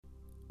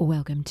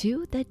Welcome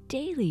to the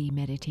Daily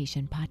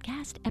Meditation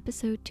Podcast,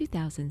 episode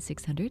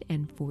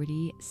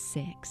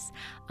 2646.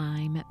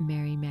 I'm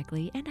Mary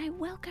Meckley, and I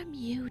welcome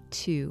you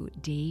to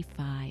day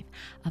 5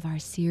 of our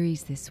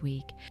series this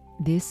week.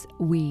 This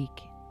week,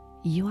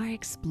 you are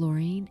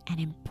exploring an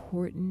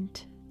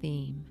important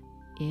theme.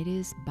 It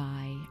is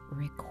by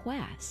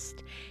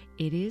request.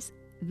 It is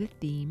the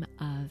theme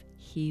of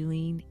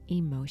healing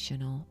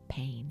emotional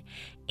pain.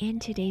 In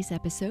today's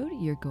episode,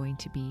 you're going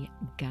to be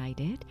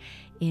guided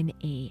in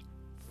a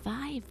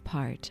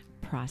 5-part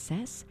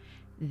process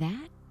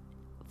that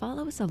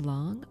follows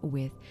along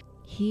with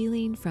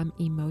healing from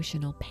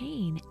emotional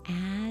pain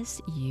as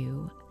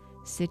you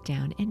sit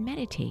down and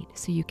meditate.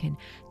 So you can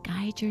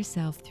guide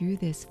yourself through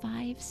this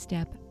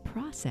 5-step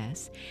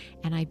process.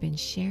 And I've been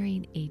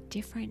sharing a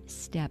different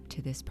step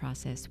to this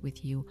process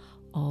with you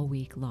all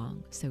week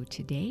long. So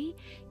today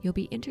you'll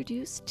be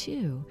introduced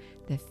to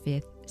the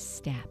 5th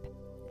step.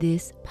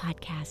 This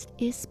podcast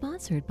is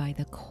sponsored by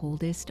The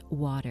Coldest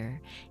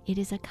Water. It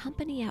is a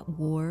company at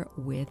war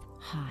with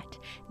hot.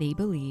 They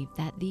believe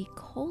that the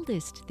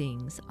coldest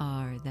things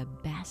are the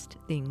best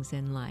things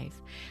in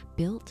life.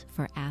 Built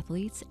for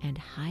athletes and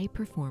high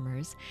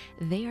performers,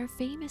 they are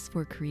famous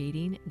for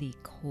creating the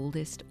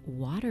coldest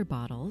water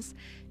bottles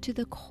to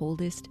the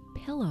coldest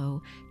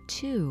pillow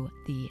to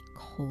the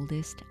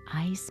coldest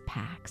ice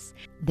packs.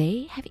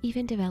 They have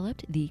even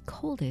developed the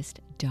coldest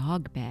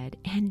dog bed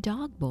and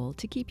dog bowl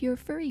to keep your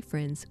furry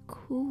friends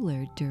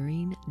cooler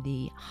during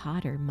the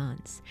hotter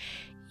months.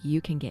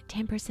 You can get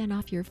 10%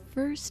 off your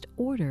first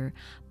order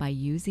by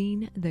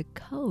using the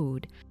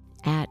code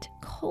at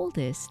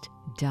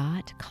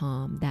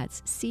coldest.com.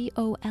 That's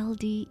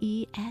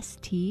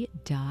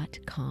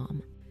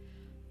coldest.com.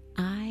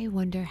 I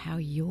wonder how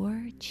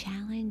your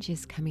challenge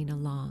is coming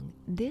along.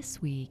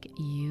 This week,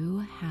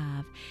 you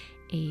have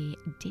a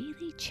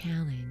daily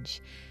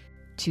challenge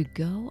to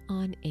go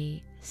on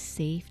a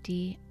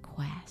safety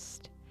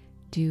quest.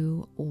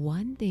 Do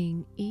one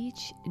thing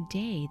each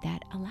day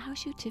that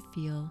allows you to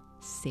feel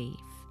safe,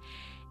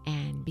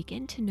 and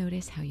begin to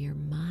notice how your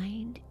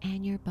mind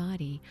and your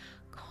body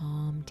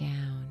calm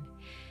down.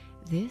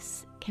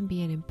 This can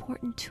be an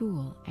important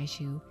tool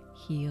as you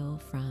heal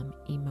from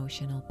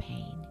emotional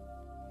pain.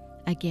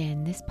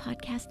 Again, this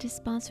podcast is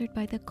sponsored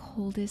by The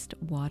Coldest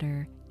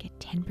Water. Get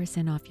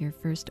 10% off your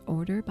first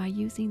order by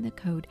using the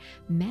code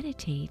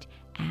MEDITATE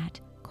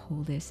at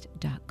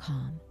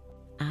coldest.com.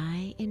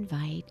 I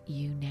invite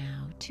you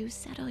now to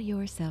settle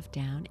yourself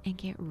down and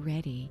get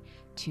ready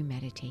to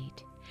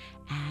meditate.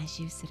 As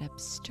you sit up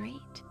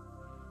straight,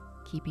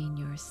 keeping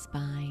your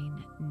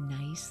spine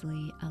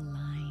nicely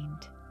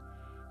aligned.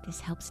 This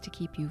helps to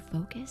keep you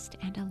focused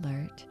and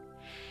alert.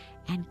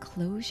 And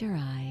close your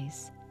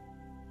eyes,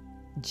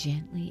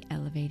 gently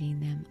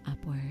elevating them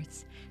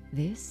upwards.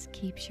 This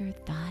keeps your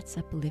thoughts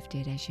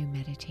uplifted as you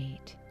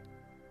meditate.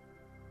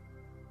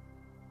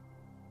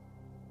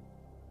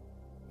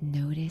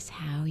 Notice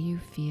how you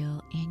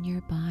feel in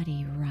your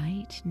body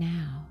right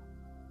now.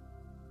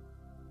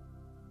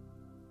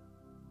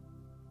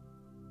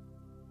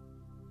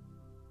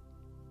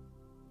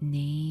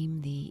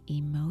 Name the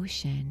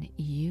emotion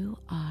you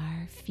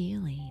are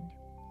feeling.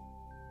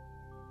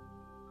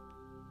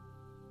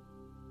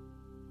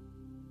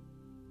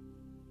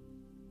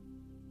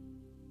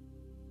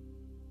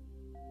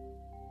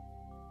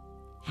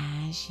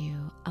 As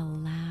you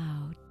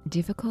allow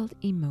difficult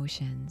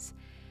emotions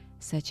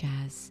such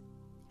as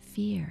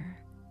fear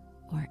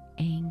or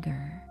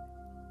anger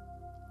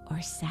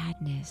or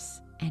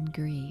sadness and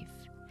grief,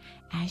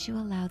 as you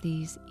allow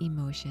these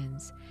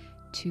emotions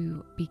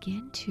to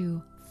begin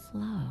to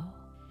flow,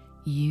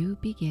 you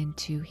begin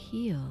to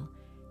heal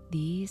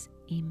these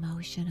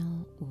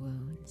emotional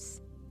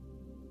wounds.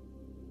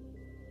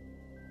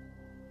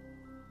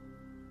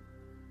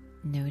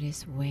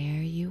 Notice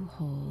where you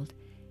hold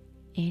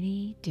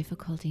any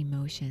difficult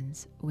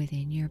emotions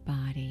within your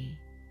body.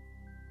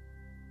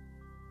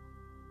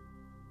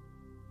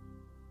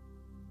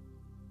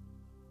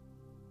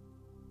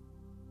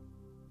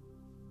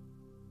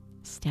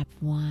 Step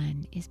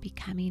 1 is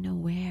becoming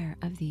aware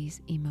of these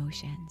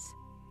emotions.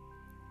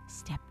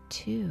 Step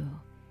 2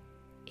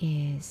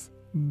 is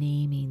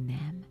naming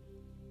them.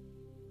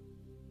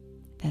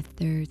 The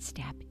 3rd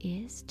step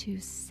is to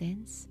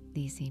sense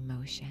these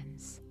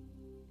emotions.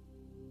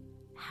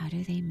 How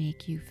do they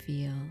make you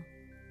feel?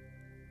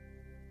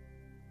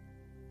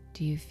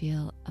 Do you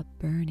feel a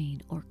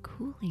burning or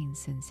cooling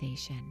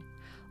sensation,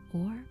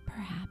 or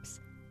perhaps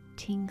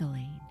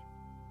tingling?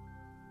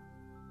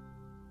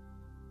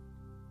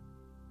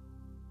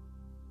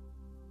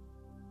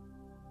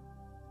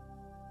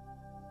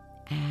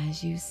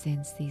 As you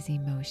sense these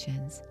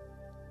emotions,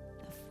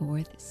 the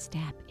 4th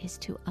step is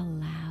to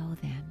allow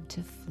them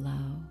to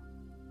flow.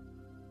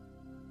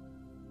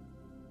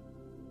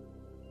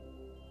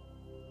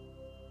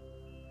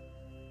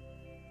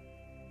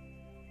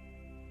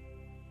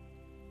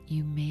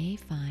 You may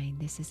find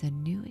this is a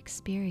new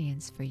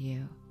experience for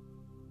you.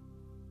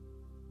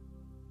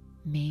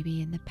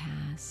 Maybe in the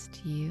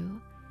past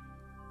you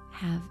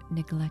have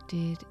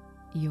neglected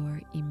your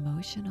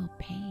emotional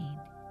pain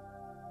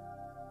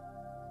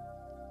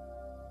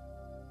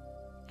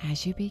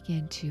As you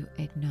begin to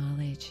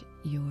acknowledge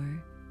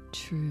your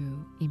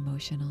true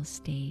emotional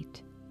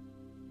state,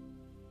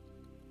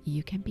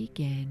 you can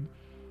begin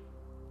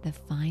the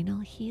final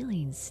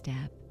healing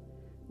step,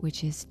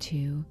 which is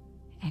to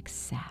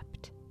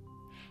accept.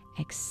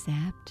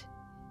 Accept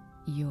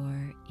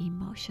your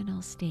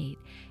emotional state.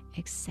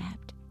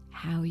 Accept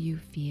how you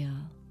feel.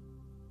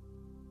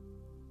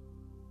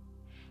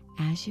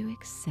 As you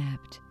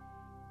accept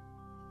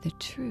the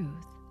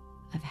truth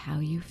of how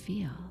you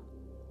feel,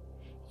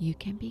 you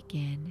can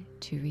begin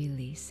to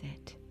release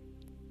it.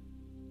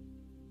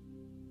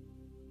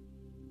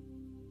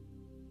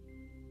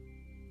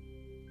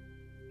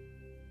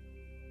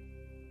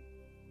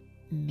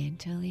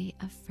 Mentally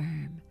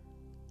affirm,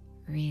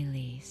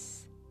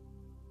 release,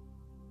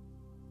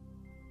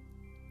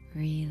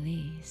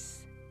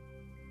 release,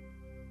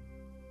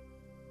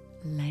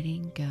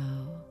 letting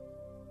go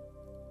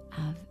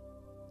of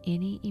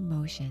any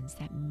emotions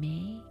that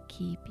may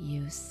keep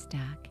you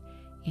stuck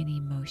in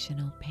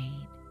emotional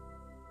pain.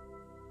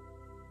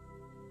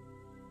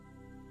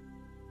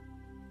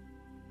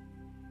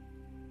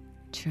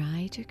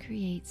 Try to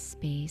create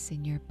space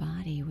in your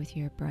body with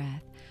your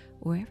breath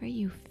wherever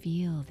you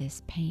feel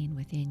this pain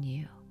within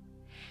you.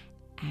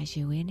 As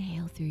you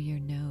inhale through your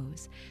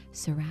nose,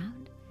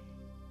 surround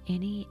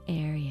any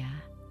area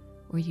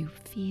where you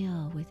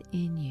feel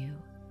within you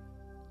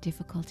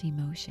difficult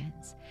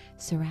emotions.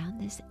 Surround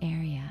this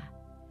area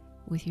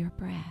with your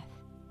breath.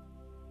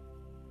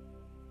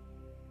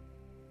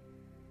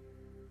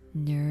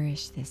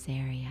 Nourish this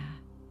area.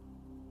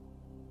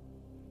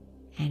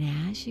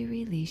 And as you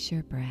release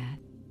your breath,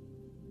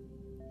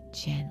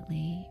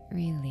 gently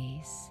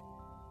release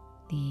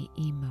the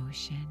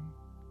emotion.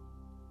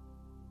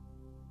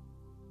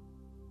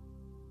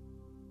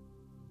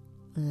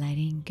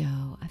 Letting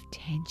go of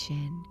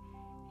tension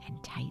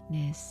and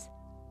tightness.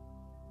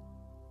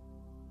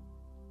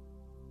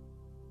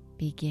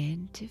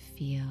 Begin to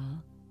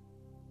feel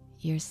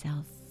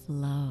yourself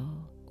flow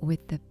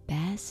with the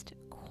best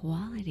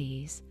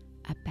qualities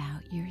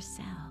about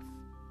yourself.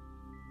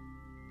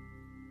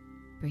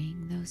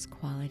 Bring those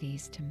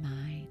qualities to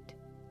mind.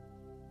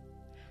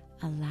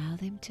 Allow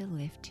them to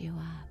lift you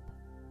up.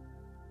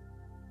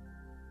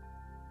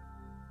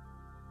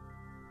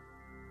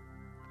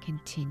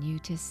 Continue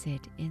to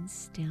sit in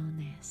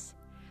stillness,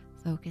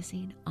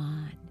 focusing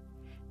on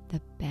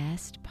the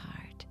best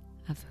part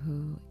of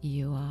who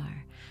you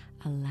are,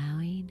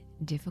 allowing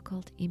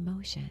difficult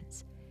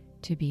emotions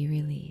to be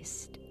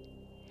released.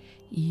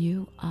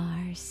 You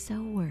are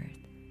so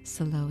worth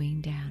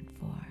slowing down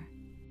for.